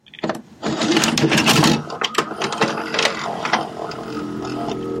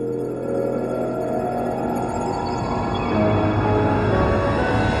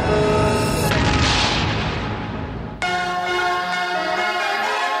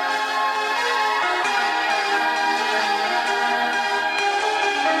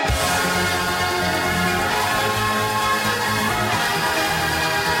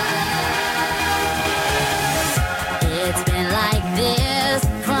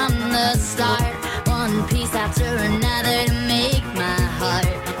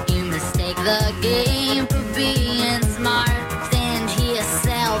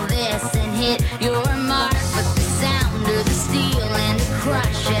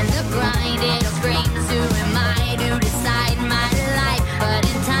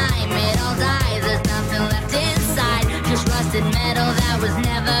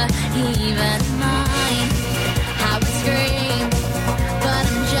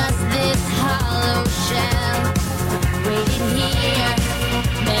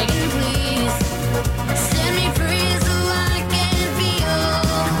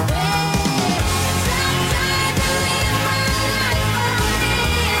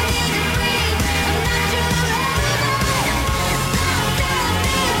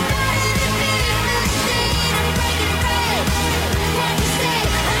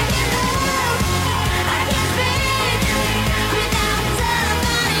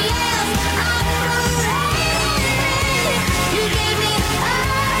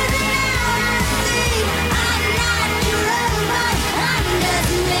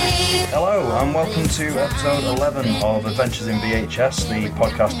And welcome to episode 11 of Adventures in VHS, the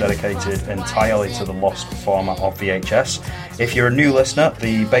podcast dedicated entirely to the lost format of VHS. If you're a new listener,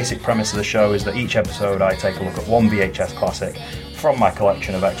 the basic premise of the show is that each episode I take a look at one VHS classic from my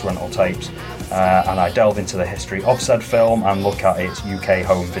collection of ex-rental tapes, and I delve into the history of said film and look at its UK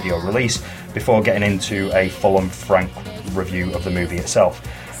home video release before getting into a full and frank review of the movie itself.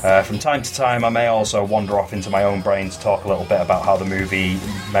 From time to time I may also wander off into my own brain to talk a little bit about how the movie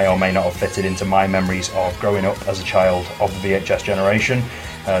may or may not have fitted into my memories of growing up as a child of the VHS generation,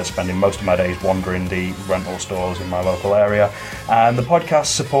 spending most of my days wandering the rental stores in my local area. And the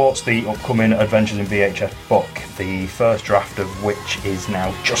podcast supports the upcoming Adventures in VHS book, the first draft of which is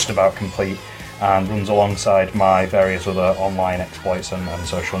now just about complete and runs alongside my various other online exploits and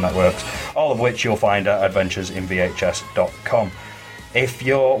social networks, all of which you'll find at adventuresinvhs.com. If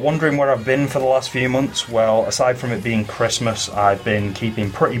you're wondering where I've been for the last few months, well, aside from it being Christmas, I've been keeping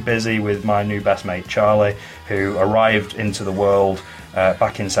pretty busy with my new best mate Charlie, who arrived into the world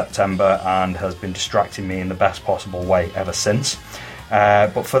back in September and has been distracting me in the best possible way ever since.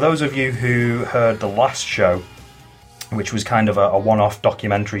 But for those of you who heard the last show, which was kind of a one-off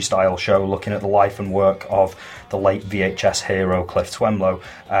documentary style show looking at the life and work of the late VHS hero Cliff Twemlow.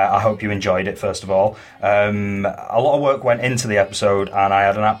 I hope you enjoyed it, first of all. A lot of work went into the episode and I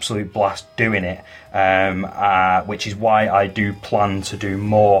had an absolute blast doing it, which is why I do plan to do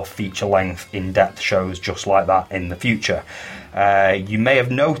more feature-length, in-depth shows just like that in the future. You may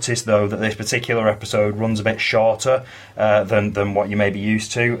have noticed, though, that this particular episode runs a bit shorter than what you may be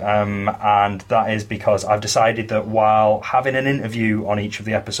used to, and that is because I've decided that while having an interview on each of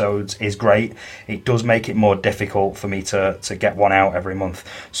the episodes is great, it does make it more difficult for me to get one out every month.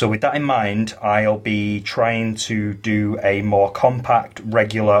 So with that in mind, I'll be trying to do a more compact,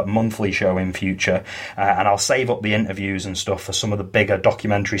 regular monthly show in future, and I'll save up the interviews and stuff for some of the bigger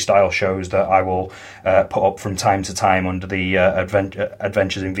documentary-style shows that I will put up from time to time under the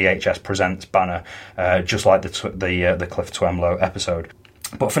Adventures in VHS Presents banner, just like the Cliff Twemlow episode.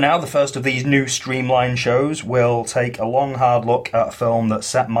 But for now, the first of these new streamlined shows will take a long, hard look at a film that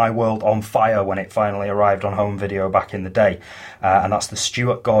set my world on fire when it finally arrived on home video back in the day, and that's the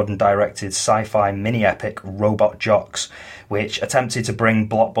Stuart Gordon-directed sci-fi mini-epic Robot Jox, which attempted to bring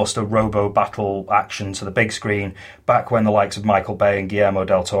blockbuster robo-battle action to the big screen back when the likes of Michael Bay and Guillermo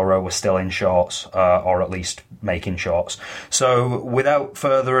del Toro were still in shorts, or at least making shorts. So without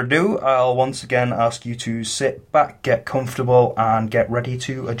further ado, I'll once again ask you to sit back, get comfortable, and get ready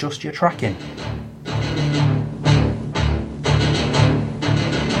to adjust your tracking.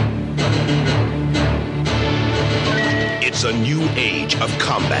 It's a new age of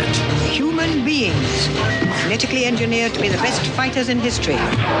combat. Human beings, genetically engineered to be the best fighters in history.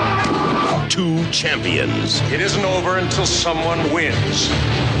 Two champions. It isn't over until someone wins.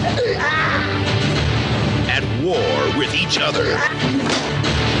 At war with each other.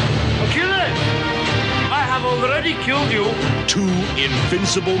 Kill it! I have already killed you. Two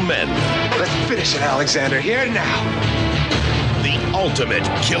invincible men. Let's finish it, Alexander, here now. The ultimate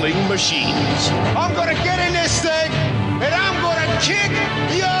killing machines. I'm gonna get in this thing, and I'm gonna kick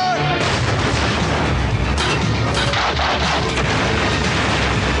your...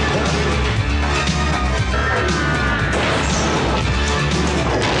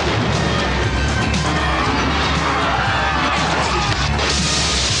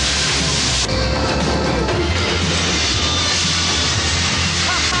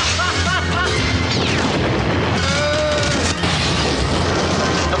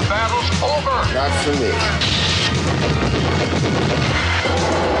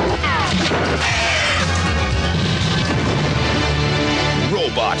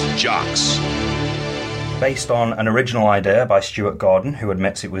 Jocks. Based on an original idea by Stuart Gordon, who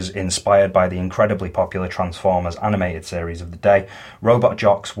admits it was inspired by the incredibly popular Transformers animated series of the day, Robot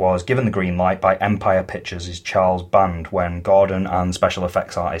Jox was given the green light by Empire Pictures' Charles Band when Gordon and special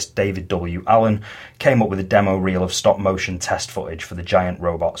effects artist David W. Allen came up with a demo reel of stop-motion test footage for the giant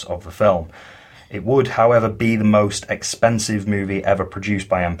robots of the film. It would, however, be the most expensive movie ever produced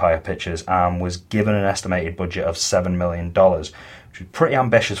by Empire Pictures and was given an estimated budget of $7 million, which was pretty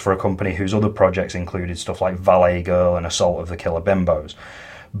ambitious for a company whose other projects included stuff like Valet Girl and Assault of the Killer Bimbos.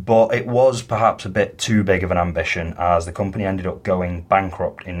 But it was perhaps a bit too big of an ambition, as the company ended up going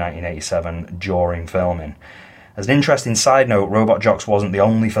bankrupt in 1987 during filming. As an interesting side note, Robot Jox wasn't the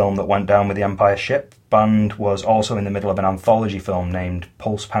only film that went down with the Empire ship. Band was also in the middle of an anthology film named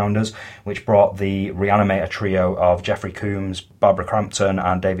Pulse Pounders, which brought the Reanimator trio of Jeffrey Combs, Barbara Crampton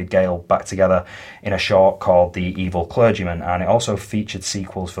and David Gale back together in a short called The Evil Clergyman, and it also featured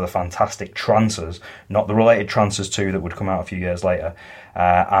sequels for the fantastic Trancers, not the related Trancers 2 that would come out a few years later,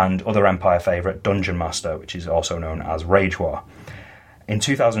 and other Empire favourite Dungeon Master, which is also known as Rage War. In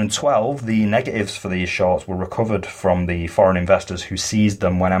 2012, the negatives for these shorts were recovered from the foreign investors who seized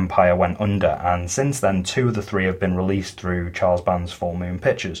them when Empire went under, and since then 2 of the 3 have been released through Charles Band's Full Moon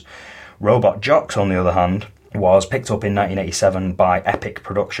Pictures. Robot Jox, on the other hand, was picked up in 1987 by Epic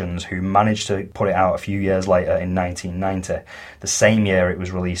Productions, who managed to put it out a few years later in 1990. The same year it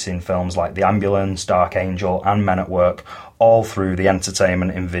was releasing films like The Ambulance, Dark Angel and Men at Work, all through the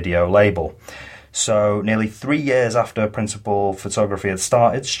Entertainment in Video label. So, nearly 3 years after principal photography had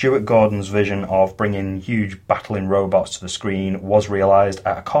started, Stuart Gordon's vision of bringing huge battling robots to the screen was realised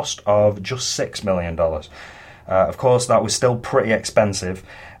at a cost of just $6 million. Of course, that was still pretty expensive,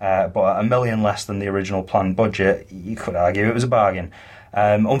 but at $1 million less than the original planned budget, you could argue it was a bargain.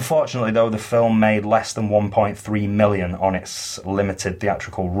 Unfortunately, though, the film made less than $1.3 million on its limited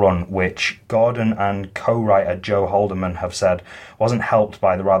theatrical run, which Gordon and co-writer Joe Haldeman have said wasn't helped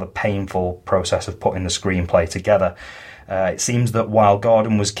by the rather painful process of putting the screenplay together. It seems that while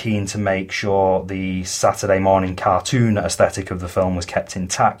Gordon was keen to make sure the Saturday morning cartoon aesthetic of the film was kept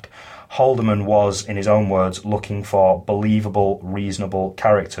intact, Haldeman was, in his own words, looking for believable, reasonable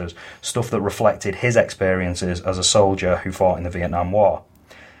characters, stuff that reflected his experiences as a soldier who fought in the Vietnam War.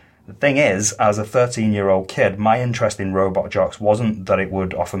 The thing is, as a 13-year-old kid, my interest in Robot Jox wasn't that it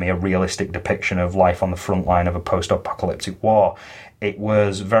would offer me a realistic depiction of life on the front line of a post-apocalyptic war. It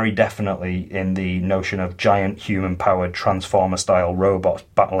was very definitely in the notion of giant human-powered Transformer-style robots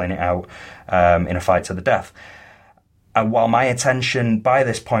battling it out in a fight to the death. And while my attention by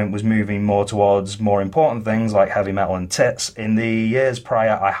this point was moving more towards more important things like heavy metal and tits, in the years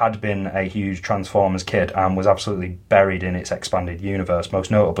prior I had been a huge Transformers kid and was absolutely buried in its expanded universe,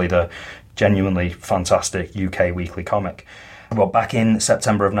 most notably the genuinely fantastic UK weekly comic. Well, back in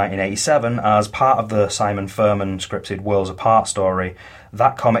September of 1987, as part of the Simon Furman scripted Worlds Apart story,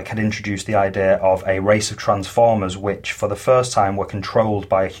 that comic had introduced the idea of a race of Transformers which, for the first time, were controlled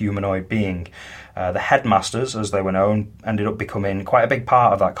by a humanoid being. The Headmasters, as they were known, ended up becoming quite a big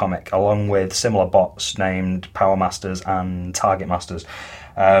part of that comic, along with similar bots named Power Masters and Target Masters.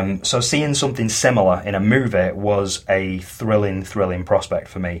 So seeing something similar in a movie was a thrilling prospect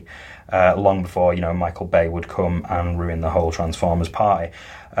for me, long before, Michael Bay would come and ruin the whole Transformers party.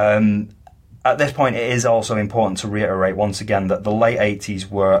 At this point, it is also important to reiterate once again that the late 80s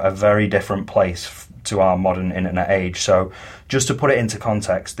were a very different place to our modern internet age. So just to put it into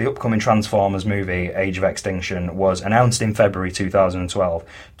context, the upcoming Transformers movie, Age of Extinction, was announced in February 2012,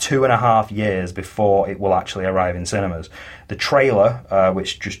 2.5 years before it will actually arrive in cinemas. The trailer,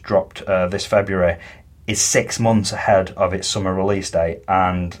 which just dropped this February, is 6 months ahead of its summer release date,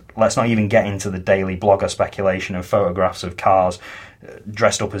 and let's not even get into the daily blogger speculation and photographs of cars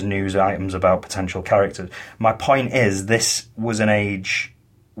dressed up as news items about potential characters. My point is, this was an age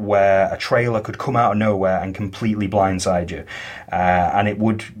where a trailer could come out of nowhere and completely blindside you, and it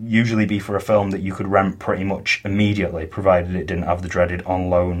would usually be for a film that you could rent pretty much immediately, provided it didn't have the dreaded on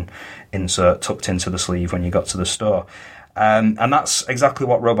loan insert tucked into the sleeve when you got to the store. And that's exactly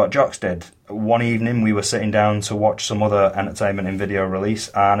what Robot Jox did. One evening we were sitting down to watch some other Entertainment in Video release,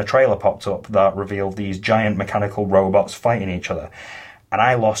 and a trailer popped up that revealed these giant mechanical robots fighting each other. And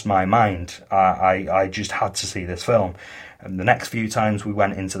I lost my mind. I just had to see this film. And the next few times we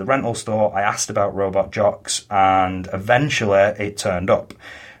went into the rental store, I asked about Robot Jox, and eventually it turned up.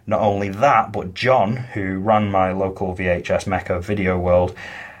 Not only that, but John, who ran my local VHS Mecca Video World,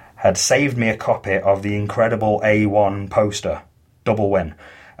 had saved me a copy of the incredible A1 poster, Double Win.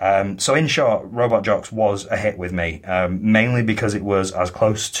 So in short, Robot Jox was a hit with me, mainly because it was as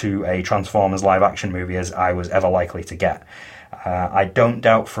close to a Transformers live-action movie as I was ever likely to get. I don't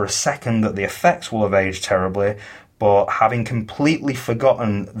doubt for a second that the effects will have aged terribly, but having completely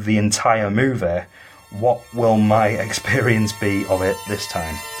forgotten the entire movie, what will my experience be of it this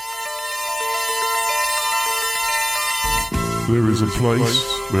time? There is a place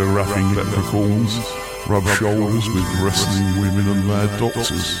where rapping leprechauns rub shoulders with wrestling women and mad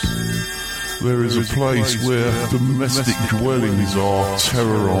doctors. There is a place where domestic dwellings are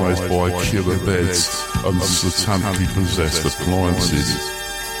terrorised by killer beds and satanically possessed appliances.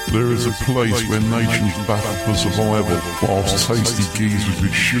 There is a place where nations battle for survival whilst tasty geezers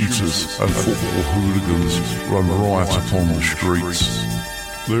with shooters and football hooligans run riot upon the streets.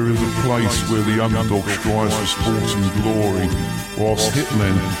 There is a place where the underdog strives for sporting glory, whilst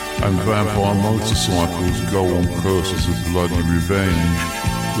hitmen and vampire motorcycles go on curses of bloody revenge.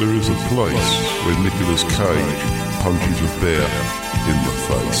 There is a place where Nicolas Cage punches a bear in the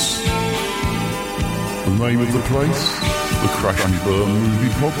face. The name of the place? The Crash and Burn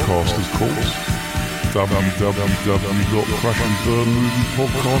Movie Podcast, of course.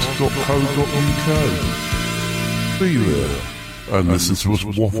 www.crashandburnmoviepodcast.co.uk. Be there and listen to us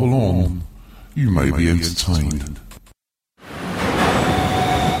waffle on. You may be entertained.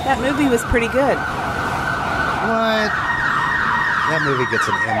 That movie was pretty good. What? That movie gets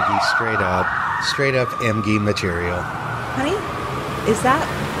an MG straight up MG material. Honey, is that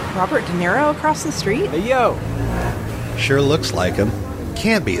Robert De Niro across the street? Hey, yo! Sure looks like him.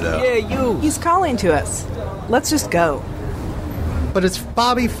 Can't be, though. Yeah, you! He's calling to us. Let's just go. But it's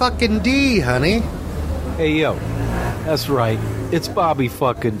Bobby fucking D, honey. Hey, yo. That's right. It's Bobby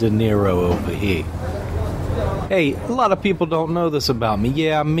fucking De Niro over here. Hey, a lot of people don't know this about me.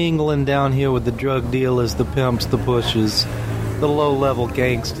 Yeah, I'm mingling down here with the drug dealers, the pimps, the pushers, the low-level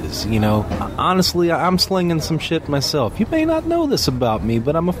gangsters, you know. Honestly, I'm slinging some shit myself. You may not know this about me,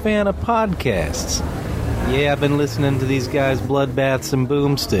 but I'm a fan of podcasts. Yeah, I've been listening to these guys, Bloodbaths and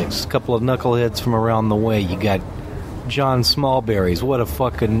Boomsticks. A couple of knuckleheads from around the way. You got John Smallberries. What a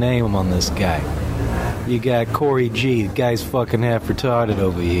fucking name on this guy. You got Corey G. The guy's fucking half retarded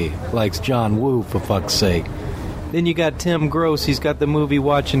over here. Likes John Woo, for fuck's sake. Then you got Tim Gross. He's got the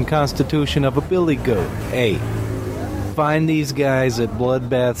movie-watching Constitution of a Billy Goat. Hey, find these guys at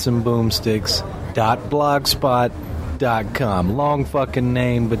bloodbathsandboomsticks.blogspot.com. Long fucking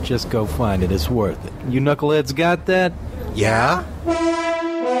name, but just go find it. It's worth it. You knuckleheads got that? Yeah?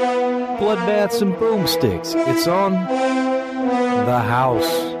 Bloodbaths and Boomsticks. It's on the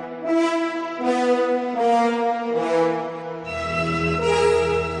house.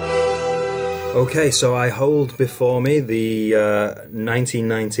 Okay, so I hold before me the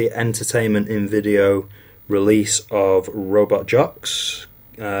 1990 Entertainment in Video release of Robot Jox,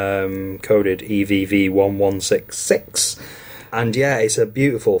 coded EVV1166. And yeah, it's a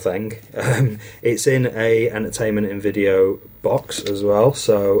beautiful thing. It's in a Entertainment in Video box as well,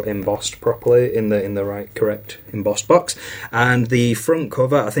 so embossed properly in the right, correct embossed box. And the front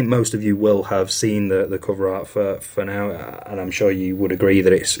cover, I think most of you will have seen the cover art for now, and I'm sure you would agree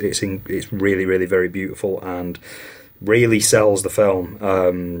that it's really, really very beautiful and really sells the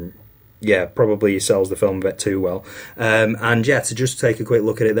film. Yeah, probably sells the film a bit too well. And yeah, to just take a quick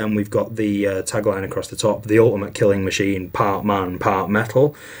look at it then, we've got the tagline across the top, the ultimate killing machine, part man, part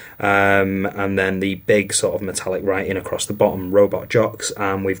metal. And then the big sort of metallic writing across the bottom, Robot Jox.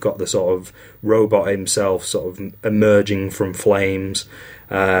 And we've got the sort of robot himself sort of emerging from flames.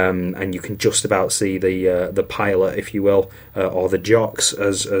 And you can just about see the pilot, if you will, or the jocks,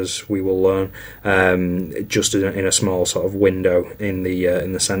 as we will learn, just in a small sort of window in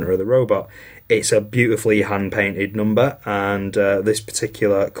the centre of the robot. It's a beautifully hand painted number, and this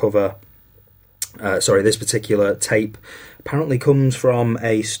particular tape apparently comes from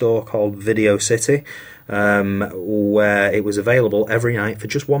a store called Video City, where it was available every night for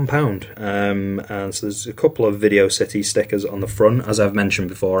just £1. And so there's a couple of Video City stickers on the front. As I've mentioned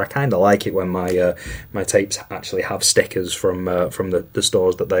before, I kind of like it when my tapes actually have stickers from the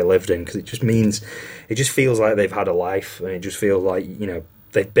stores that they lived in, because it just feels like they've had a life, and it just feels like, you know,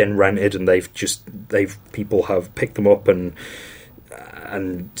 they've been rented and people have picked them up and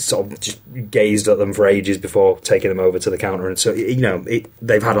sort of just gazed at them for ages before taking them over to the counter, and so, you know,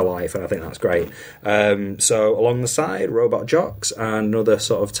 they've had a life, and I think that's great. So along the side, Robot Jox, and another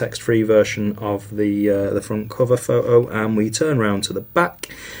sort of text-free version of the front cover photo, and we turn around to the back,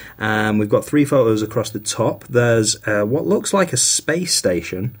 and we've got 3 photos across the top. There's what looks like a space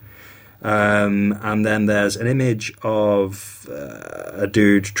station, and then there's an image of a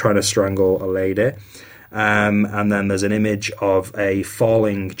dude trying to strangle a lady. And then there's an image of a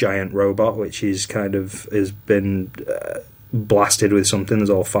falling giant robot, which is has been blasted with something. There's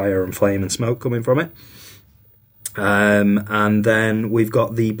all fire and flame and smoke coming from it. And then we've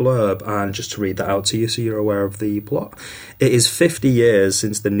got the blurb, and just to read that out to you so you're aware of the plot. It is 50 years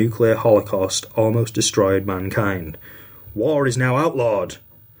since the nuclear holocaust almost destroyed mankind. War is now outlawed.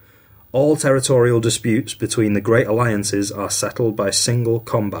 All territorial disputes between the great alliances are settled by single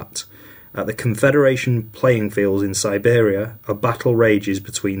combat. At the Confederation playing fields in Siberia, a battle rages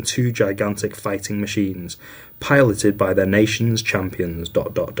between two gigantic fighting machines, piloted by their nation's champions, ...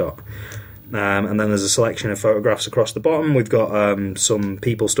 And then there's a selection of photographs across the bottom. We've got some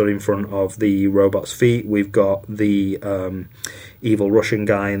people stood in front of the robot's feet. We've got the evil Russian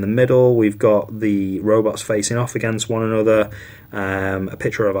guy in the middle. We've got the robots facing off against one another. A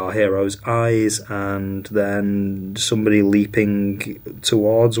picture of our hero's eyes, and then somebody leaping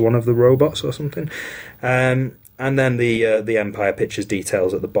towards one of the robots or something. And then the Empire Pictures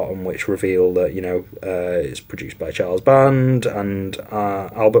details at the bottom, which reveal that, you know, it's produced by Charles Band and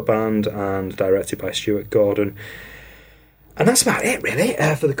Albert Band and directed by Stuart Gordon. And that's about it, really,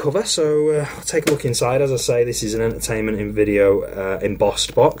 for the cover. So I'll take a look inside. As I say, this is an entertainment in video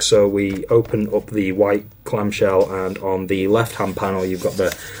embossed box. So we open up the white clamshell, and on the left-hand panel, you've got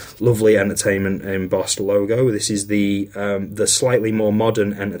the lovely entertainment embossed logo. This is the slightly more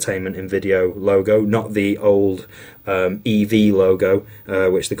modern entertainment in video logo, not the old EV logo,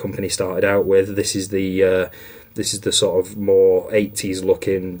 which the company started out with. This is the sort of more 80s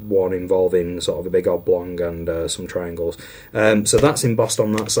looking one, involving sort of a big oblong and some triangles. So that's embossed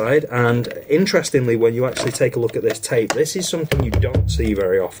on that side. And interestingly, when you actually take a look at this tape, this is something you don't see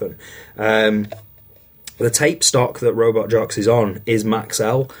very often. The tape stock that Robot Jox is on is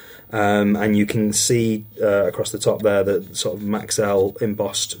Maxell. And you can see across the top there that sort of Maxell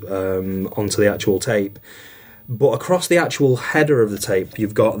embossed onto the actual tape. But across the actual header of the tape,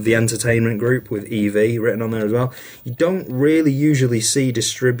 you've got the entertainment group with EV written on there as well. You don't really usually see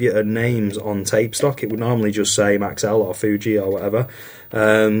distributor names on tape stock. It would normally just say Maxell or Fuji or whatever.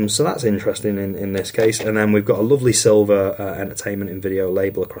 So that's interesting in this case. And then we've got a lovely silver entertainment in video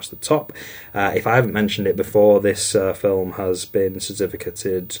label across the top. If I haven't mentioned it before, this film has been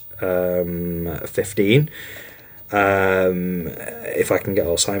certificated 15. If I can get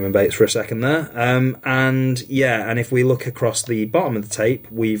all Simon Bates for a second there. And if we look across the bottom of the tape,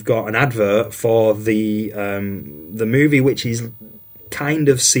 we've got an advert for the movie, which is kind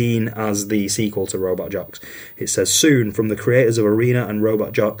of seen as the sequel to Robot Jox. It says, soon, from the creators of Arena and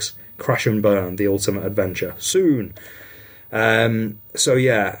Robot Jox, Crash and Burn, the ultimate adventure. Soon. Crash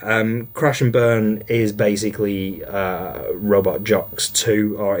and Burn is basically Robot Jox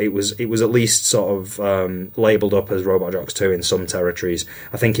 2, or it was at least sort of labelled up as Robot Jox 2 in some territories.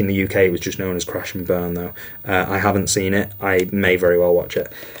 I think in the UK it was just known as Crash and Burn, though. I haven't seen it. I may very well watch it.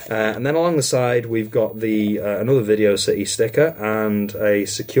 And then along the side we've got the another Video City sticker and a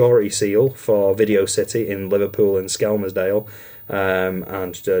security seal for Video City in Liverpool and Skelmersdale.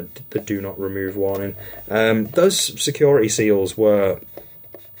 And the do not remove warning. Those security seals were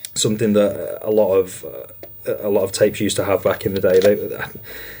something that a lot of tapes used to have back in the day. They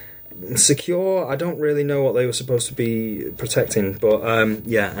secure, I don't really know what they were supposed to be protecting, but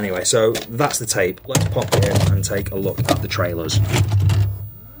anyway, so that's the tape. Let's pop it in and take a look at the trailers.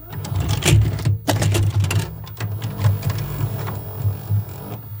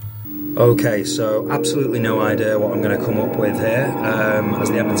 Okay, so absolutely no idea what I'm going to come up with here, as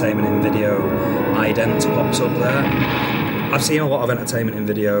the entertainment in video ident pops up there. I've seen a lot of entertainment in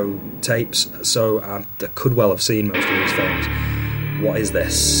video tapes, so I could well have seen most of these films. What is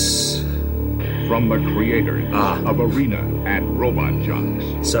this? From the creators of Arena and Robot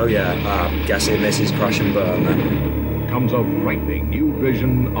Jox. So I'm guessing this is Crash and Burn then. Comes a frightening new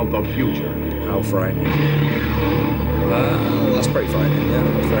vision of the future. How frightening. That's pretty frightening,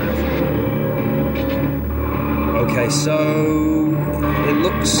 yeah, fair enough. Okay, so it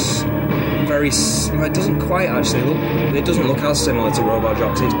looks very... It doesn't quite actually look... It doesn't look as similar to Robot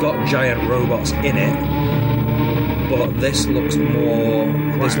Jox. It's got giant robots in it, but this looks more...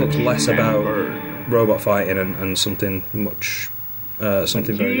 This looks less about robot fighting and something much...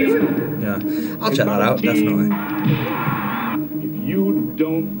 something very different. Yeah, I'll check that out, definitely. You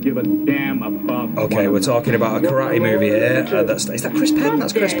don't give a damn about... Okay, we're talking about a karate movie here. Is that Chris Penn?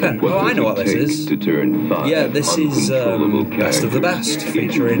 That's Chris Penn. Oh, I know what this is. Yeah, this is Best of the Best,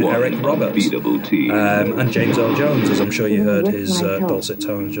 featuring Eric Roberts and James Earl Jones, as I'm sure you heard his dulcet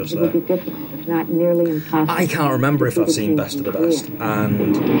tones just there. I can't remember if I've seen Best of the Best,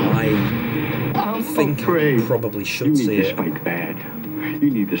 and I think I probably should see it. You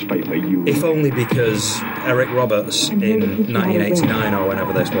need this fight like you. If only because Eric Roberts in 1989 or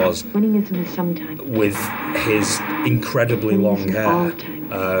whenever this was, with his incredibly long hair,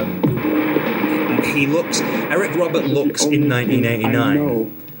 Eric Roberts looks in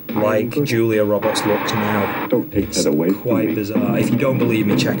 1989 like Julia Roberts looks now. It's quite bizarre. If you don't believe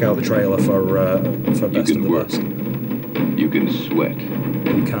me, check out the trailer for Best of the Best. You can sweat.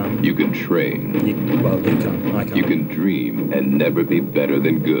 You can. You can train. You can. I can. You can dream and never be better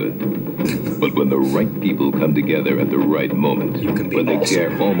than good. But when the right people come together at the right moment, you can be when awesome. They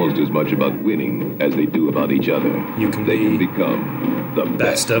care almost as much about winning as they do about each other, they can become the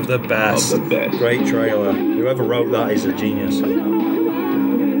best of the best. Of the best. Great trailer. Whoever wrote that is a genius.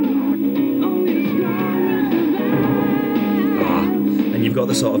 And you've got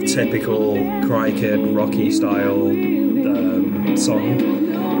the sort of typical Cry Kid, Rocky style song.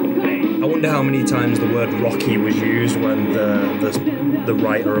 I wonder how many times the word Rocky was used when the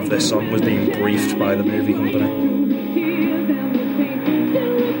writer of this song was being briefed by the movie company.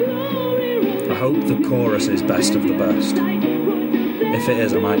 I hope the chorus is Best of the Best. If it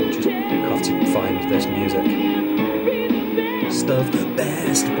is, I might just have to find this music. Best of the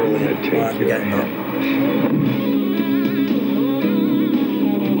Best. Brilliant. Right, I'm getting that.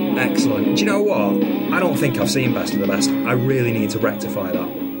 Excellent. Do you know what? I don't think I've seen Best of the Best. I really need to rectify that.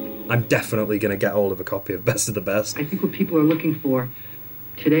 I'm definitely going to get hold of a copy of Best of the Best. I think what people are looking for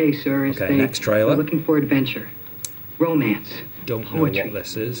today, sir, is next trailer. They're looking for adventure, romance, don't poetry. know what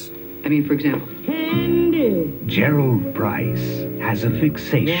this is. I mean, for example, Gerald Price has a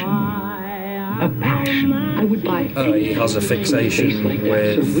fixation, a passion. I would buy. He has a fixation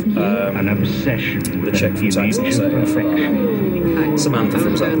with an obsession. The chick from Sex and the City. I forgot her name. Samantha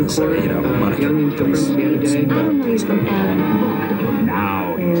from Sex and the City. You know, Monica.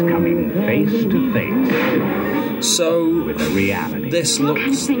 Now he's coming face to face. So with a reality. This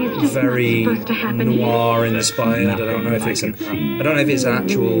looks very noir inspired. I don't know if it's an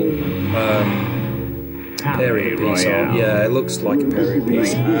actual period piece. Yeah, it looks like a period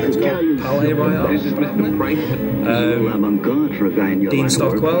piece. It's called Palais Royale. Dean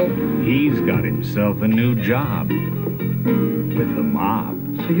Stockwell. He's got himself a new job with the mob.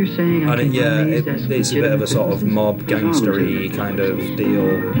 So you're saying? It's a bit of a sort of mob gangstery kind of deal.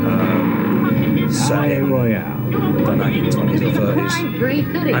 Set in the 1920s or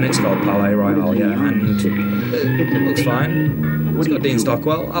 30s, and it's called Palais Royale. Yeah, and it looks fine. It's got Dean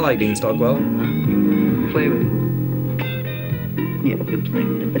Stockwell. I like Dean Stockwell. Play with it. Yeah, you play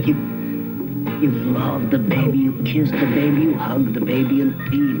with it, but you love the baby, you kiss the baby, you hug the baby, and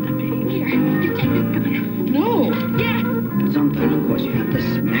feed the baby. Here, you take this gun. No! Yeah! Sometimes, of course, you have to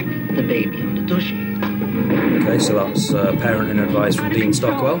smack the baby on the tushy. Okay, so that's parenting advice from Dean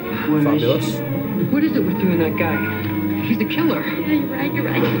Stockwell. Fabulous. What is it with you and that guy? He's a killer. Yeah, you're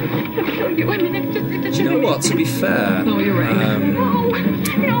right. He'll kill you. I mean, it's just... Do you know what? To be fair... No, you're right.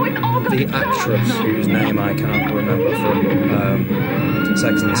 No, it's all good. The actress whose name I can't remember from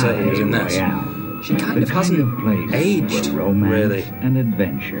Sex and the City who's in this, she kind of hasn't aged, really. And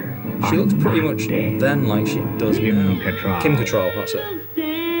adventure. She looks pretty much then like she does now. Kim Cattrall, that's it.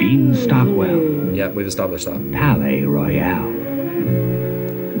 Dean Stockwell. Yeah, we've established that. Palais Royale.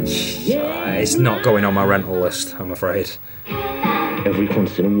 It's not going on my rental list, I'm afraid. Every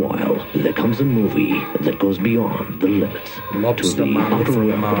once in a while, there comes a movie that goes beyond the limits. Lobster Man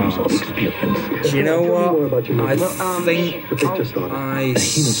from Mars. Do you know what? I think I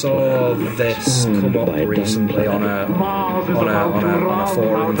saw this come up recently on a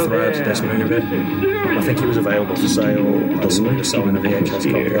forum thread. This movie. I think it was available for sale. Somebody was selling a VHS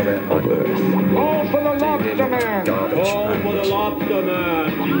copy of it. All for the Lobster Man! Garbage. All for the Lobster Man!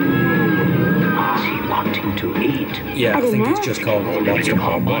 Is he wanting to eat? Yeah, I think it's just called Lobster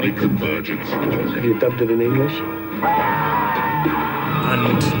Man. Body convergence. Have you dubbed it in English?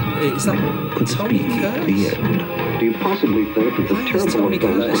 And is that Tony Curtis? Do you possibly think that the terrible Tony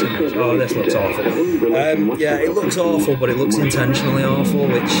Curtis in it? Oh, this looks awful. Yeah, it looks awful, but it looks intentionally awful,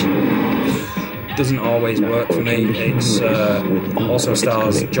 which doesn't always work for me. It's also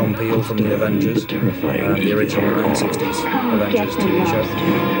stars John Peel from the Avengers, the original 1960s Avengers TV show.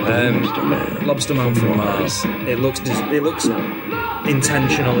 Lobster Man from Mars. It looks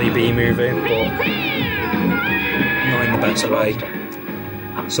intentionally B-movie, but not in the best way.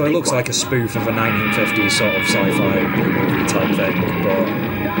 So it looks like a spoof of a 1950s sort of sci-fi B-movie type thing, but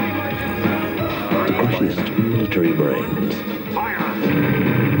military brains.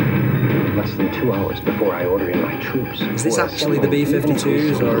 Less than 2 hours before I order in my troops. Is this actually the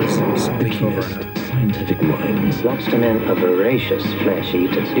B-52s, or is somebody covering it? Scientific minds. Lobstermen are voracious flesh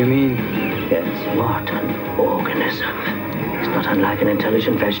eaters. You mean? Yes. What an organism. He's not unlike an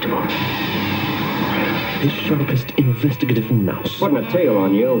intelligent vegetable. The sharpest investigative mouse. Putting a tail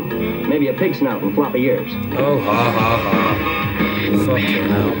on you. Maybe a pig snout and floppy ears. Oh, ha, ha, ha. Fucking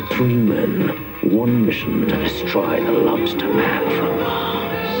hell. 3 men, 1 mission to destroy the lobster man from Mars.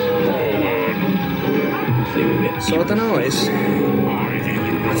 So I don't know,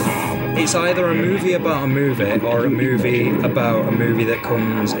 it's either a movie about a movie or a movie about a movie that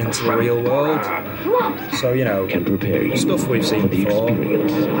comes into the real world. So, you know, Can prepare you stuff we've seen for the before.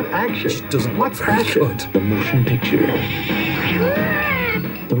 experience. Action. Which doesn't look very good. The motion picture.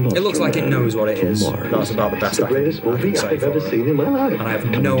 It looks like it knows what it is. That's about the best I can say for it. seen in my life. And I have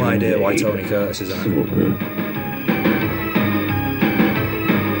no idea why Tony Curtis is in it.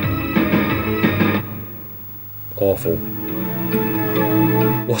 Awful.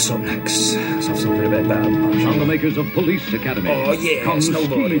 What's up next? Let's have something a bit better than that. From the makers of Police Academy. Oh yeah, comes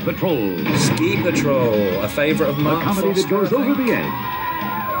snowboarding. Ski Patrol. Ski Patrol, a favourite of A Mark comedy Foster, that goes I over think. the edge.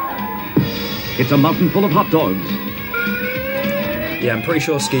 It's a mountain full of hot dogs. Yeah, I'm pretty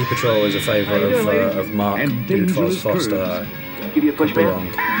sure Ski Patrol is a favourite of Mark And Dude dangerous Foster. Give you a push, Could be man? wrong.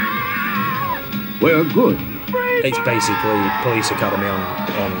 We're good It's basically Police Academy on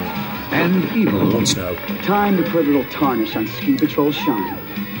and evil. snow. Time to put a little tarnish on Ski Patrol's shine.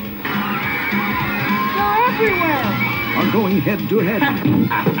 They're everywhere. Are going head to head.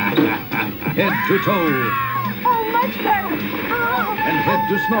 Head to toe. Oh, much better. Oh. And head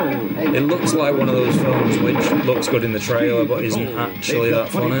to snow. It looks like one of those films which looks good in the trailer but isn't actually that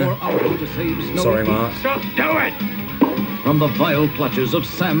funny. 24 hours to save snow. Sorry, Mark. Just do it! From the vile clutches of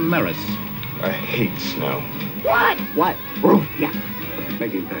Sam Maris. I hate snow. What? What? Roof, yeah.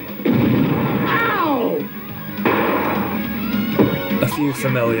 Making pay. Ow! A few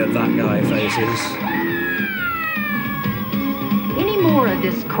familiar that guy faces. Any more of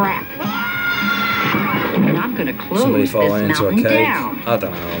this crap? And I'm gonna close Somebody this falling into a mountain cake. down. I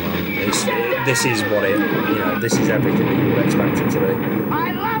don't know, man. This is what it, you know, this is everything that you would expect it to be.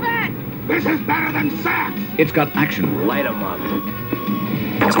 I love it! This is better than sex! It's got action. Light 'em up.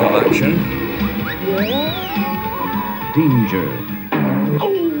 It's got action. Danger.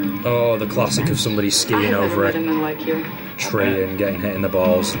 Oh, the classic of somebody skiing over a like you. tree and getting hit in the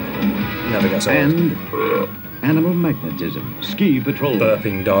balls. Never gets old. And animal magnetism. Ski Patrol.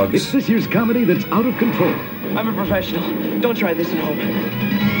 Burping dogs. It's this year's comedy that's out of control. I'm a professional. Don't try this at home.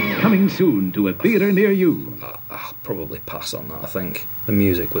 Coming soon to a theater near you. I'll probably pass on that, I think. The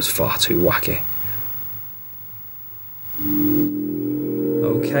music was far too wacky.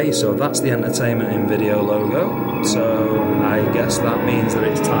 Okay, so that's the entertainment in video logo. So I guess that means that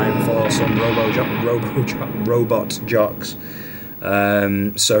it's time for some robot jocks.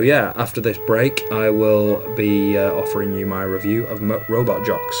 So yeah, after this break, I will be offering you my review of Robot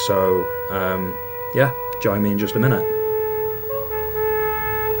Jocks. So yeah, join me in just a minute.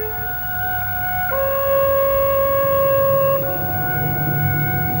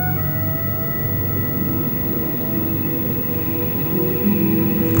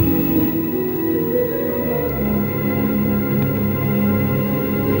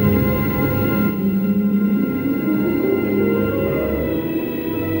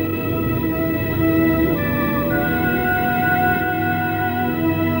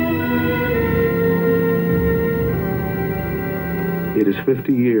 It is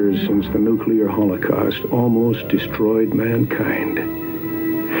 50 years since the nuclear holocaust almost destroyed mankind.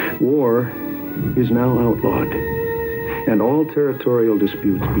 War is now outlawed, and all territorial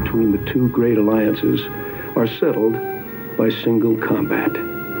disputes between the two great alliances are settled by single combat.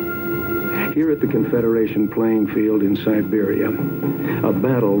 Here at the Confederation playing field in Siberia, a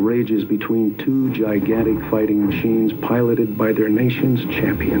battle rages between two gigantic fighting machines piloted by their nation's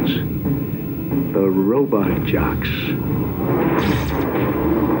champions, the Robot Jocks.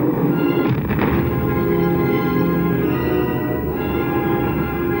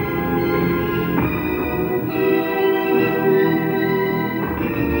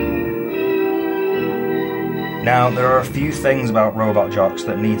 Now, there are a few things about Robot Jocks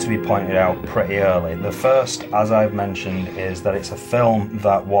that need to be pointed out pretty early. The first, as I've mentioned, is that it's a film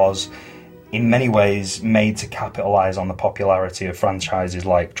that was, in many ways, made to capitalise on the popularity of franchises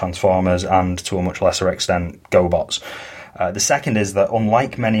like Transformers and, to a much lesser extent, GoBots. The second is that,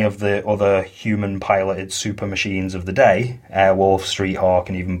 unlike many of the other human-piloted super machines of the day, Airwolf, Street Hawk,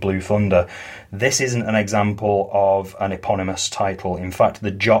 and even Blue Thunder, this isn't an example of an eponymous title. In fact, the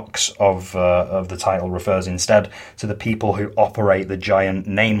jocks of the title refers instead to the people who operate the giant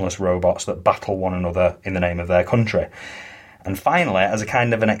nameless robots that battle one another in the name of their country. And finally, as a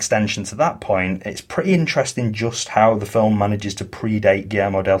kind of an extension to that point, it's pretty interesting just how the film manages to predate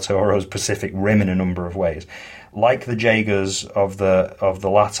Guillermo del Toro's Pacific Rim in a number of ways. Like the Jaegers of the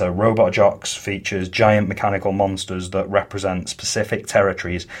latter, Robot Jox features giant mechanical monsters that represent specific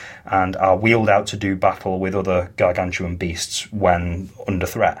territories and are wheeled out to do battle with other gargantuan beasts when under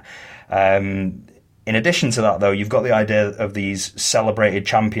threat. In addition to that, though, you've got the idea of these celebrated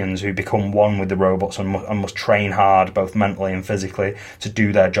champions who become one with the robots and must train hard, both mentally and physically, to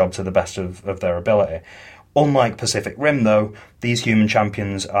do their job to the best of their ability. Unlike Pacific Rim, though, these human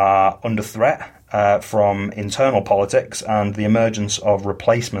champions are under threat from internal politics and the emergence of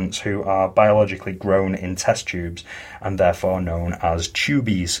replacements who are biologically grown in test tubes and therefore known as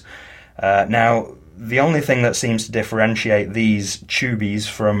tubies. Now, the only thing that seems to differentiate these tubies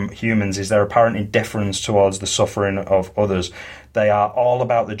from humans is their apparent indifference towards the suffering of others. They are all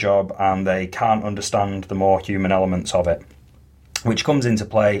about the job and they can't understand the more human elements of it, which comes into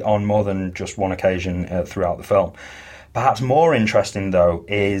play on more than just one occasion throughout the film. Perhaps more interesting, though,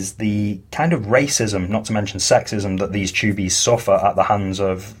 is the kind of racism, not to mention sexism, that these tubies suffer at the hands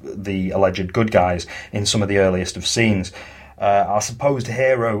of the alleged good guys in some of the earliest of scenes. Our supposed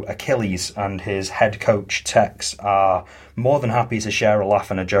hero, Achilles, and his head coach, Tex, are more than happy to share a laugh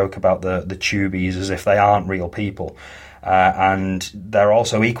and a joke about the tubies as if they aren't real people. And they're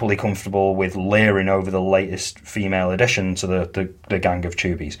also equally comfortable with leering over the latest female addition to the gang of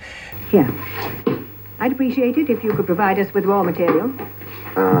tubies. Here. I'd appreciate it if you could provide us with raw material.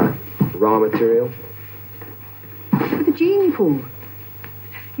 Raw material? For the gene pool.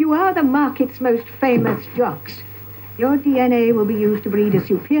 You are the market's most famous jocks. Your DNA will be used to breed a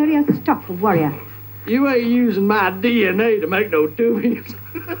superior stock of warrior. You ain't using my DNA to make no tubies.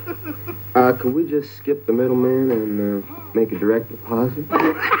 Could we just skip the middleman and make a direct deposit?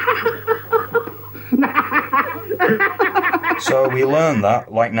 So we learn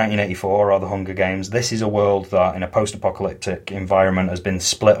that, like 1984 or The Hunger Games, this is a world that in a post-apocalyptic environment has been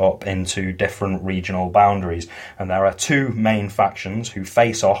split up into different regional boundaries, and there are two main factions who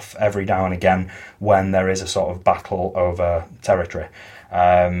face off every now and again when there is a sort of battle over territory.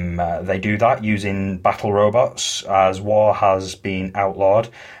 They do that using battle robots as war has been outlawed,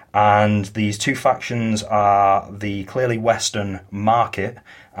 and these two factions are the clearly Western Market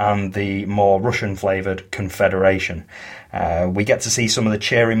and the more Russian-flavoured Confederation. We get to see some of the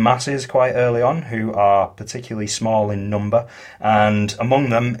cheering masses quite early on, who are particularly small in number, and among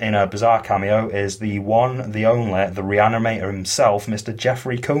them, in a bizarre cameo, is the one, the only, the Reanimator himself, Mr.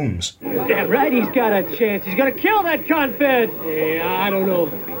 Jeffrey Combs. Damn right he's got a chance. He's gonna kill that confed. Yeah, I don't know.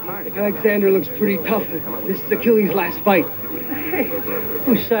 Alexander looks pretty tough. This is Achilles' last fight. Hey,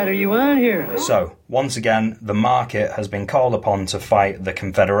 whose side are you on here? So, once again, the Market has been called upon to fight the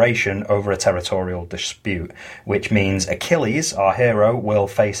Confederation over a territorial dispute, which means Achilles, our hero, will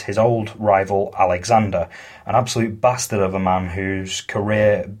face his old rival Alexander, an absolute bastard of a man whose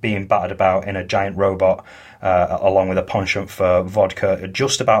career being battered about in a giant robot, along with a penchant for vodka,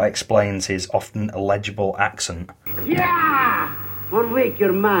 just about explains his often illegible accent. Yeah! 1 week,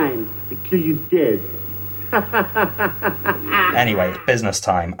 you're mine. I'll kill you dead. Anyway, it's business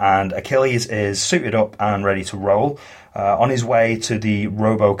time, and Achilles is suited up and ready to roll. On his way to the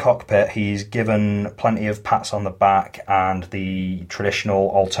robo cockpit, he's given plenty of pats on the back and the traditional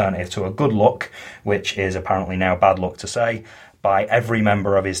alternative to a good look, which is apparently now bad luck to say, by every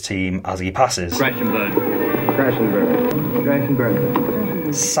member of his team as he passes. Crash and burn. Crash and burn. Crash and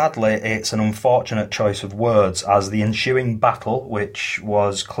burn. Sadly, it's an unfortunate choice of words, as the ensuing battle, which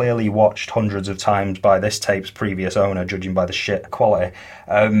was clearly watched hundreds of times by this tape's previous owner, judging by the shit quality,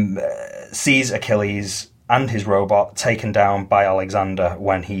 sees Achilles and his robot taken down by Alexander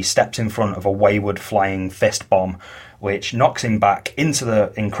when he steps in front of a wayward flying fist bomb, which knocks him back into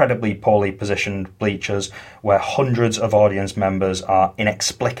the incredibly poorly positioned bleachers where hundreds of audience members are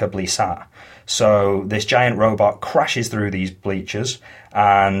inexplicably sat. So this giant robot crashes through these bleachers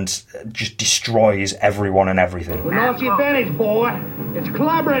and just destroys everyone and everything. We lost the advantage, boy. It's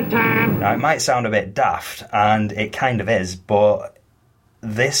clobbering time. Now, it might sound a bit daft, and it kind of is, but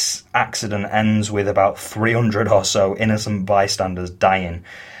this accident ends with about 300 or so innocent bystanders dying.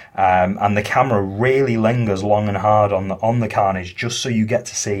 And the camera really lingers long and hard on the carnage, just so you get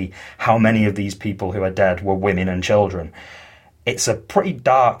to see how many of these people who are dead were women and children. It's a pretty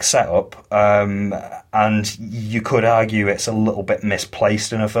dark setup, and you could argue it's a little bit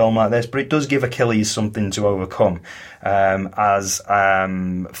misplaced in a film like this, but it does give Achilles something to overcome, as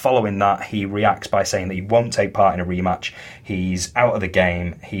following that he reacts by saying that he won't take part in a rematch. He's out of the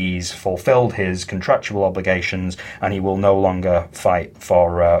game, he's fulfilled his contractual obligations, and he will no longer fight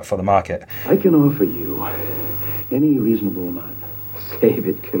for the Market. I can offer you Any reasonable amount. Save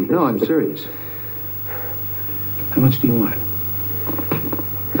it, Commissioner. No, I'm serious. How much do you want?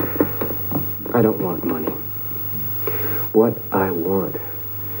 I don't want money. What I want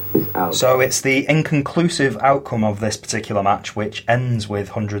is out. So it's the inconclusive outcome of this particular match which ends with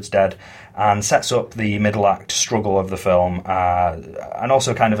hundreds dead and sets up the middle act struggle of the film, and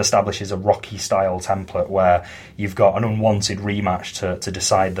also kind of establishes a Rocky-style template where you've got an unwanted rematch to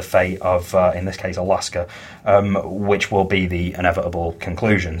decide the fate of, in this case, Alaska, which will be the inevitable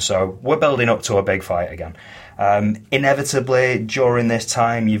conclusion. So we're building up to a big fight again. Inevitably, during this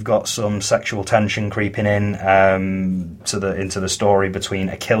time, you've got some sexual tension creeping in into the story between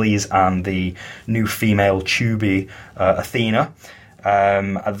Achilles and the new female Chubby, Athena.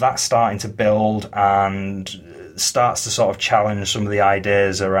 That's starting to build and starts to sort of challenge some of the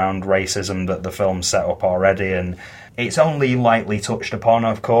ideas around racism that the film set up already, and it's only lightly touched upon,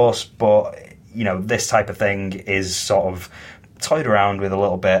 of course, but you know, this type of thing is sort of toyed around with a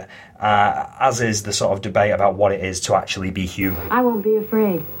little bit, as is the sort of debate about what it is to actually be human. I won't be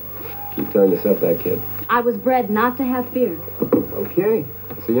afraid. Keep telling yourself that, kid. I was bred not to have fear. Okay,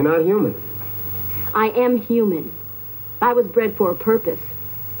 so you're not human. I am human. I was bred for a purpose.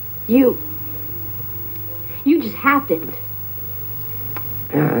 You just happened.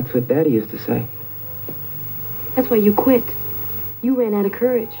 Yeah, that's what Daddy used to say. That's why you quit. You ran out of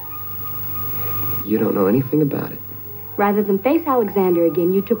courage. You don't know anything about it. Rather than face Alexander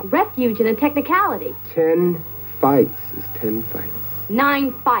again, you took refuge in a technicality. 10 fights is 10 fights.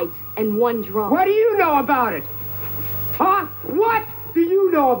 9 fights and 1 draw. What do you know about it? Huh? What do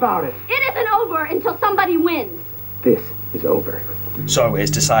you know about it? It isn't over until somebody wins. This is over. So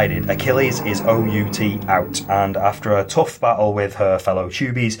it's decided. Achilles is OUT out, and after a tough battle with her fellow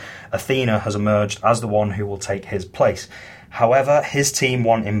Tubies, Athena has emerged as the one who will take his place. However, his team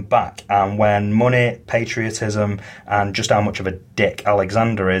want him back, and when money, patriotism, and just how much of a dick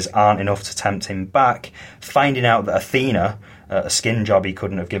Alexander is aren't enough to tempt him back, finding out that Athena, a skin job he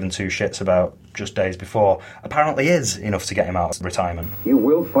couldn't have given 2 shits about just days before, apparently is enough to get him out of retirement. You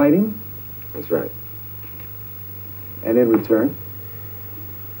will fight him? That's right. And in return?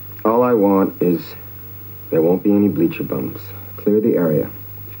 All I want is there won't be any bleacher bums. Clear the area.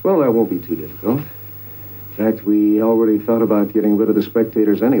 Well, that won't be too difficult. In fact, we already thought about getting rid of the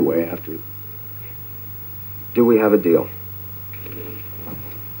spectators anyway after... Do we have a deal?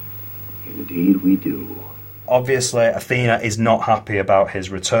 Indeed we do. Obviously, Athena is not happy about his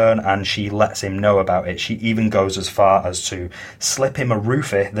return, and she lets him know about it. She even goes as far as to slip him a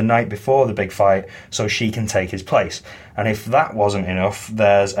roofie the night before the big fight so she can take his place. And if that wasn't enough,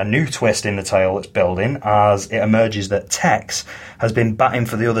 there's a new twist in the tale that's building as it emerges that Tex has been batting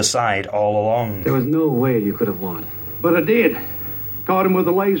for the other side all along. There was no way you could have won. But I did. Caught him with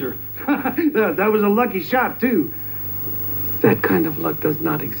a laser. That was a lucky shot, too. That kind of luck does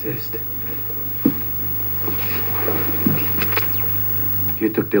not exist. You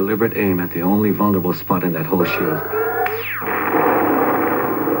took deliberate aim at the only vulnerable spot in that whole shield.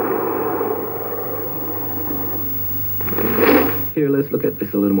 Here, let's look at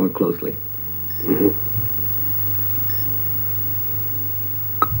this a little more closely.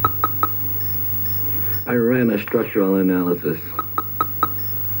 I ran a structural analysis.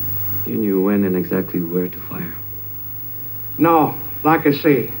 You knew when and exactly where to fire. No, like I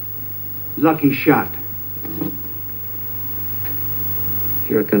say, lucky shot.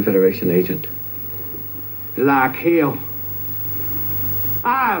 You're a Confederation agent. Like hell.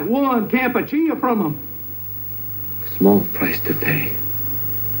 I won Kampuchea from him. Small price to pay.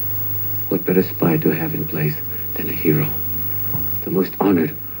 What better spy to have in place than a hero? The most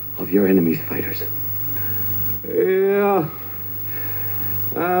honored of your enemy's fighters. Yeah.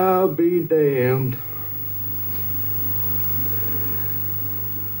 I'll be damned.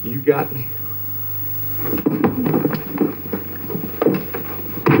 You got me.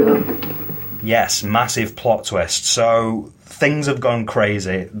 Yes, massive plot twist. So things have gone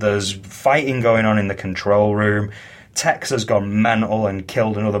crazy. There's fighting going on in the control room. Tex has gone mental and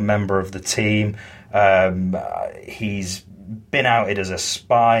killed another member of the team. He's been outed as a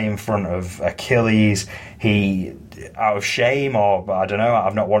spy in front of Achilles. He, out of shame, or I don't know, out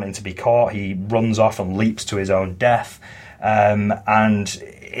of not wanting to be caught, he runs off and leaps to his own death. And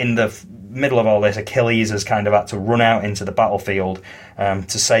in the middle of all this, Achilles has kind of had to run out into the battlefield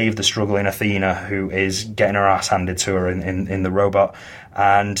to save the struggling Athena, who is getting her ass handed to her in the robot.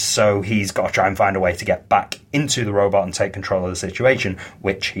 And so he's got to try and find a way to get back into the robot and take control of the situation,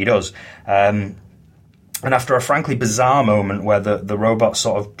 which he does. And after a frankly bizarre moment where the robots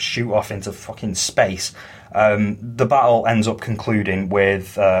sort of shoot off into fucking space, The battle ends up concluding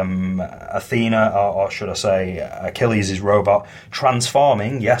with Athena, or should I say Achilles' robot,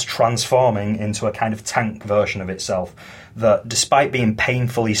 transforming into a kind of tank version of itself that, despite being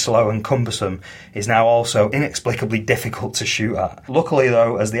painfully slow and cumbersome, is now also inexplicably difficult to shoot at. Luckily,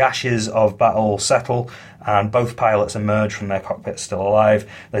 though, as the ashes of battle settle and both pilots emerge from their cockpits still alive,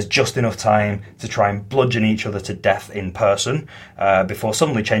 there's just enough time to try and bludgeon each other to death in person before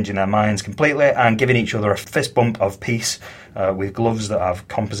suddenly changing their minds completely and giving each other a fist bump of peace with gloves that have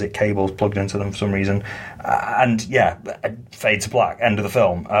composite cables plugged into them for some reason. And yeah, fade to black, end of the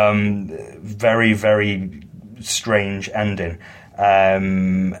film. Very, very strange ending.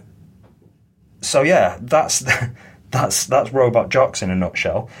 So yeah, that's Robot Jox in a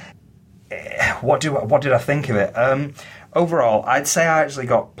nutshell. What did I think of it? Overall, I'd say I actually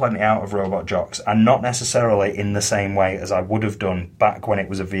got plenty out of Robot Jox, and not necessarily in the same way as I would have done back when it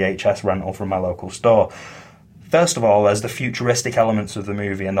was a VHS rental from my local store. First of all, there's the futuristic elements of the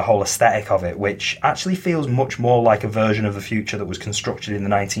movie and the whole aesthetic of it, which actually feels much more like a version of the future that was constructed in the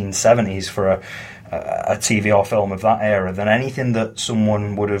 1970s for a TV or film of that era than anything that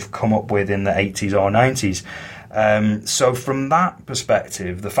someone would have come up with in the 80s or 90s. So from that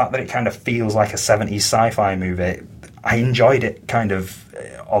perspective, the fact that it kind of feels like a 70s sci-fi movie, I enjoyed it kind of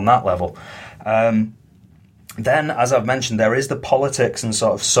on that level. Then, as I've mentioned, there is the politics and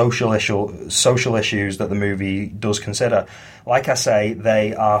sort of social issues that the movie does consider. Like I say,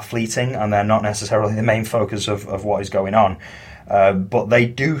 they are fleeting and they're not necessarily the main focus of what is going on. But they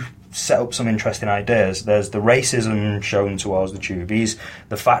do set up some interesting ideas. There's the racism shown towards the Tubies,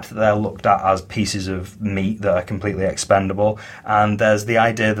 the fact that they're looked at as pieces of meat that are completely expendable, and there's the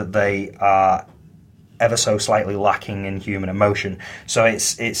idea that they are ever so slightly lacking in human emotion. So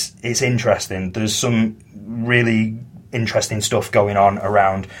it's interesting. There's some really interesting stuff going on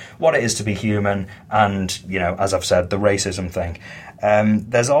around what it is to be human and, you know, as I've said, the racism thing.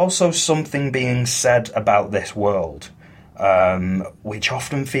 There's also something being said about this world, which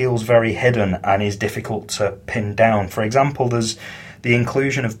often feels very hidden and is difficult to pin down. For example, there's the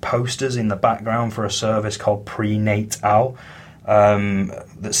inclusion of posters in the background for a service called Prenatal,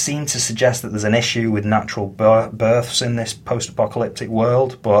 that seem to suggest that there's an issue with natural births in this post-apocalyptic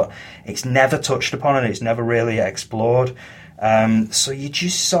world, but it's never touched upon and it's never really explored. So you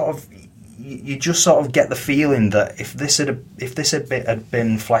just sort of get the feeling that if this had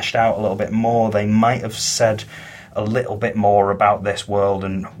been fleshed out a little bit more, they might have said a little bit more about this world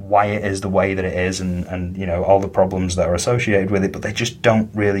and why it is the way that it is, and you know, all the problems that are associated with it, but they just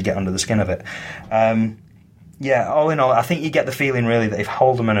don't really get under the skin of it. Yeah, all in all, I think you get the feeling really that if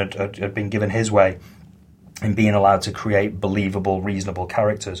Haldeman had been given his way in being allowed to create believable, reasonable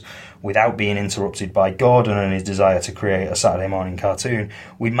characters without being interrupted by Gordon and his desire to create a Saturday morning cartoon,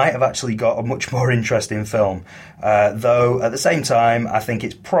 we might have actually got a much more interesting film. Though, at the same time, I think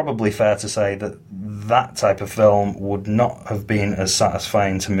it's probably fair to say that that type of film would not have been as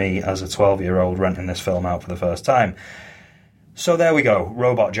satisfying to me as a 12-year-old renting this film out for the first time. So there we go,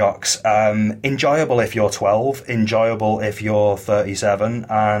 Robot Jox. Enjoyable if you're 12, enjoyable if you're 37,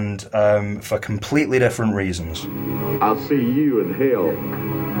 and for completely different reasons. I'll see you in hell.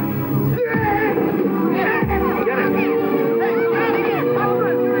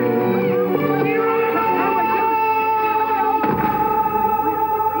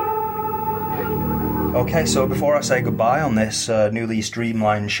 Okay, so before I say goodbye on this newly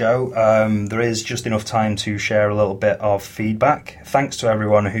streamlined show, there is just enough time to share a little bit of feedback. Thanks to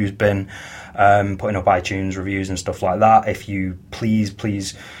everyone who's been putting up iTunes reviews and stuff like that. If you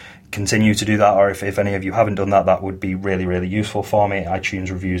please continue to do that, or if any of you haven't done that, that would be really, really useful for me.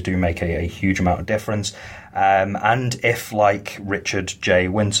 iTunes reviews do make a huge amount of difference. And if, like Richard J.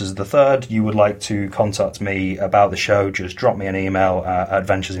 Winters III, you would like to contact me about the show, just drop me an email at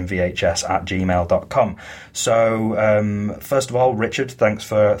adventuresinvhs@gmail.com. So, first of all, Richard, thanks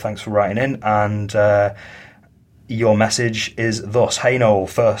for writing in, and your message is thus: Hey Noel,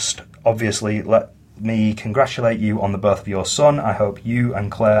 first, obviously, let me congratulate you on the birth of your son. I hope you and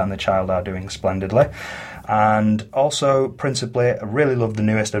Claire and the child are doing splendidly. And also, principally, I really love the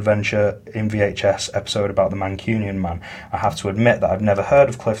newest Adventure in VHS episode about the Mancunian Man. I have to admit that I've never heard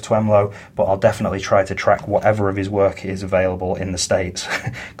of Cliff Twemlow, but I'll definitely try to track whatever of his work is available in the States.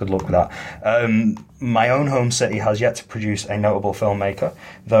 Good luck with that. My own home city has yet to produce a notable filmmaker,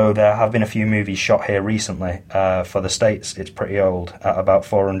 though there have been a few movies shot here recently. For the States, it's pretty old, at about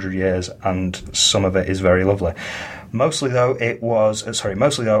 400 years, and some of it is very lovely. Mostly though,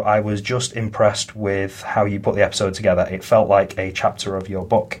 I was just impressed with how you put the episode together. It felt like a chapter of your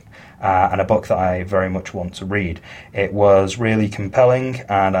book. and a book that I very much want to read. It was really compelling,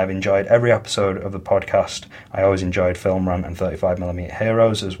 and I've enjoyed every episode of the podcast. I always enjoyed Film Rant and 35mm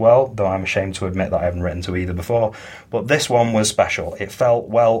Heroes as well, though I'm ashamed to admit that I haven't written to either before. But this one was special. It felt,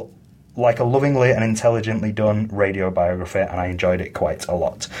 well, like a lovingly and intelligently done radio biography, and I enjoyed it quite a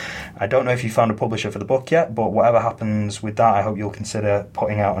lot. I don't know if you found a publisher for the book yet, but whatever happens with that, I hope you'll consider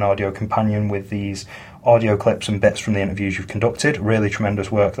putting out an audio companion with these audio clips and bits from the interviews you've conducted. Really tremendous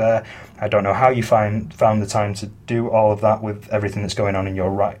work there. I don't know how you found the time to do all of that with everything that's going on in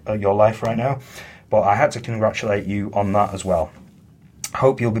your life right now, but I had to congratulate you on that as well.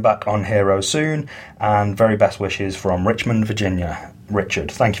 Hope you'll be back on Heroes soon, and very best wishes from Richmond, Virginia.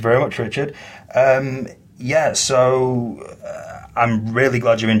 Richard. Thank you very much, Richard. I'm really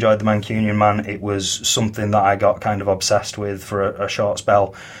glad you enjoyed The Mancunian Man. It was something that I got kind of obsessed with for a short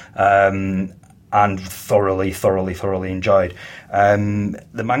spell, and thoroughly enjoyed.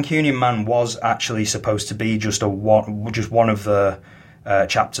 The Mancunian Man was actually supposed to be just one of the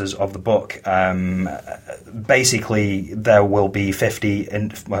chapters of the book. Basically, there will be 60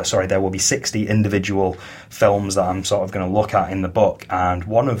 individual films that I'm sort of going to look at in the book, and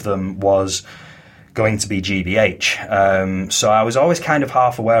one of them was going to be GBH. So I was always kind of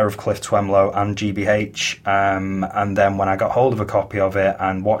half aware of Cliff Twemlow and GBH, and then when I got hold of a copy of it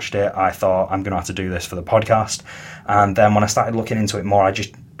and watched it, I thought, I'm going to have to do this for the podcast. And then when I started looking into it more, I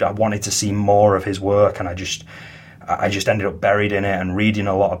wanted to see more of his work, and I just ended up buried in it and reading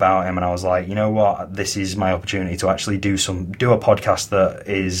a lot about him, and I was like, you know what, this is my opportunity to actually do a podcast that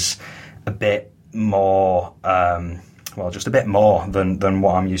is a bit more, just a bit more than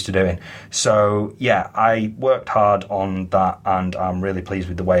what I'm used to doing. So yeah, I worked hard on that, and I'm really pleased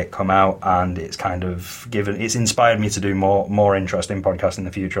with the way it come out, and it's kind of it's inspired me to do more interesting podcasts in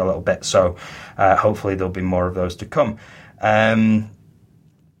the future a little bit. So hopefully there'll be more of those to come.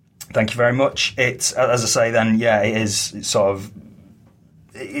 Thank you very much. It's, as I say then, yeah, it is sort of,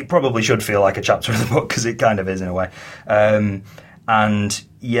 it probably should feel like a chapter of the book, because it kind of is in a way. And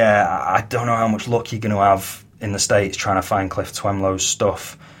yeah, I don't know how much luck you're going to have in the States trying to find Cliff Twemlow's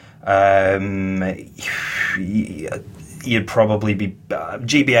stuff. You'd probably be,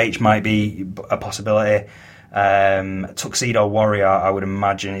 GBH might be a possibility. Tuxedo Warrior, I would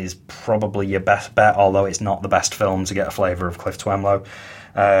imagine, is probably your best bet, although it's not the best film to get a flavour of Cliff Twemlow.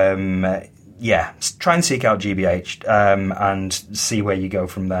 Try and seek out GBH and see where you go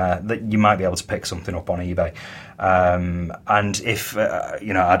from there. That you might be able to pick something up on eBay. And if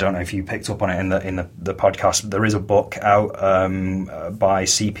I don't know if you picked up on it in the podcast, there is a book out by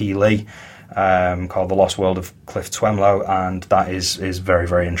C.P. Lee called The Lost World of Cliff Twemlow, and that is very,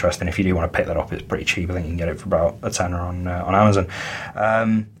 very interesting. If you do want to pick that up, it's pretty cheap. I think you can get it for about a tenner on Amazon.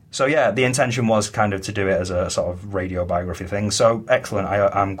 So yeah, the intention was kind of to do it as a sort of radio biography thing. So excellent.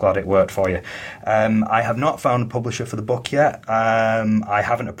 I'm glad it worked for you. I have not found a publisher for the book yet. I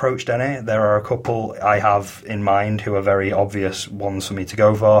haven't approached any. There are a couple I have in mind who are very obvious ones for me to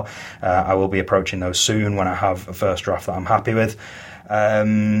go for. I will be approaching those soon when I have a first draft that I'm happy with.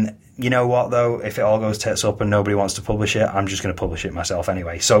 You know what, though? If it all goes tits up and nobody wants to publish it, I'm just going to publish it myself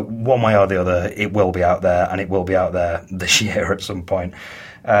anyway. So one way or the other, it will be out there, and it will be out there this year at some point.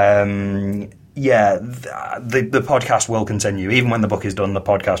 The podcast will continue. Even when the book is done, the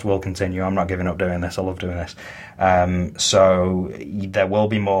podcast will continue. I'm not giving up doing this. I love doing this. So there will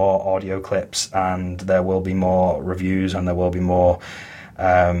be more audio clips, and there will be more reviews, and there will be more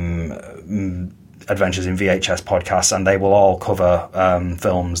Adventures in VHS podcasts, and they will all cover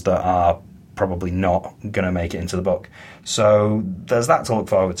films that are probably not going to make it into the book. So there's that to look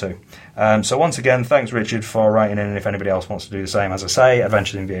forward to. So once again, thanks Richard for writing in, and if anybody else wants to do the same, as I say,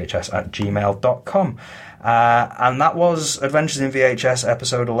 adventuresinvhs@gmail.com. And that was Adventures in VHS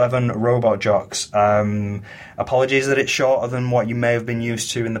episode 11, Robot Jox. Apologies that it's shorter than what you may have been used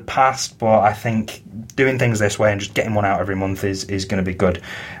to in the past, but I think doing things this way and just getting one out every month is going to be good.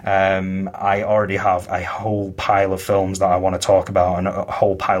 I already have a whole pile of films that I want to talk about, and a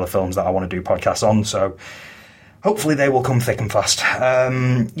whole pile of films that I want to do podcasts on, so hopefully they will come thick and fast.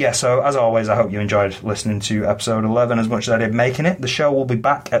 So as always, I hope you enjoyed listening to episode 11 as much as I did making it. The show will be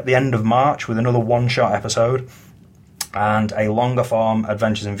back at the end of March with another one-shot episode, and a longer form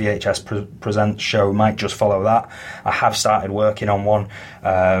Adventures in VHS Presents show might just follow that. I have started working on one,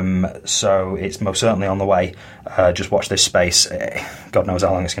 so it's most certainly on the way. Just watch this space. God knows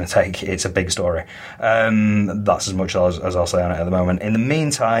how long it's going to take. It's a big story. That's as much as I'll say on it at the moment. In the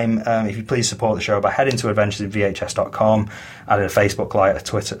meantime, if you please support the show by heading to adventuresinvhs.com, adding a Facebook like, a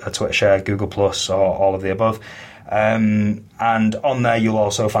Twitter share, Google Plus, or all of the above. And on there you'll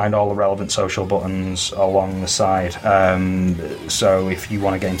also find all the relevant social buttons along the side. So if you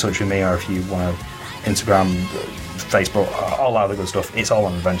want to get in touch with me, or if you want to Instagram, Facebook, all that other good stuff, it's all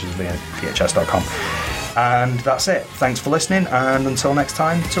on adventuresvhs.com. And that's it. Thanks for listening, and until next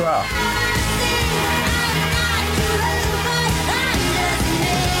time, ta-ra.